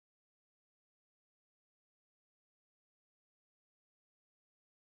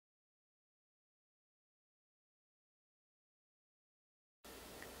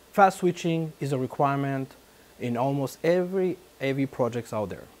Fast switching is a requirement in almost every AV projects out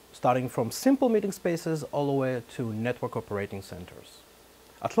there, starting from simple meeting spaces all the way to network operating centers.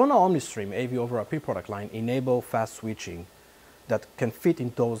 Atlona OmniStream AV over IP product line enable fast switching that can fit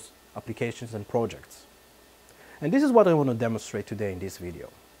in those applications and projects. And this is what I want to demonstrate today in this video.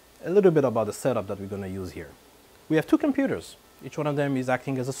 A little bit about the setup that we're going to use here. We have two computers. Each one of them is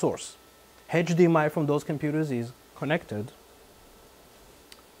acting as a source. HDMI from those computers is connected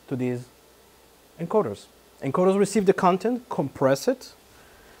to these encoders. Encoders receive the content, compress it,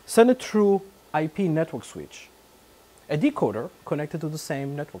 send it through IP network switch. A decoder connected to the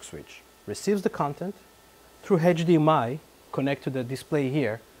same network switch receives the content through HDMI, connect to the display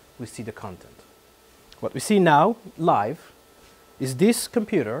here, we see the content. What we see now live is this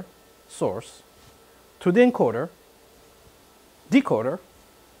computer source to the encoder, decoder,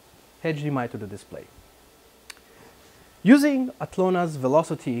 HDMI to the display. Using Atlona's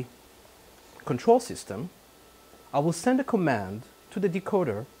velocity control system, I will send a command to the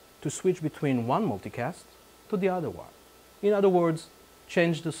decoder to switch between one multicast to the other one. In other words,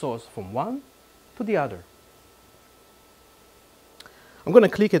 change the source from one to the other. I'm going to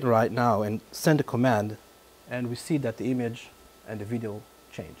click it right now and send a command, and we see that the image and the video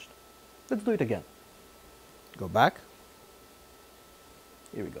changed. Let's do it again. Go back.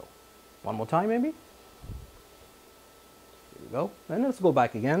 Here we go. One more time maybe. Here we go. And let's go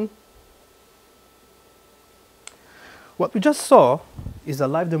back again. What we just saw is a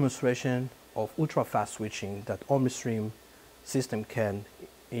live demonstration of ultra-fast switching that OmniStream system can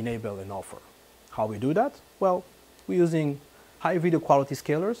enable and offer. How we do that? Well, we're using high video quality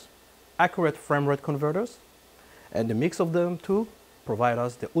scalers, accurate frame rate converters, and the mix of them to provide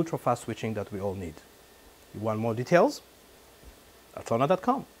us the ultra-fast switching that we all need. You want more details?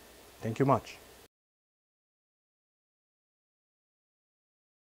 Atlona.com. Thank you much.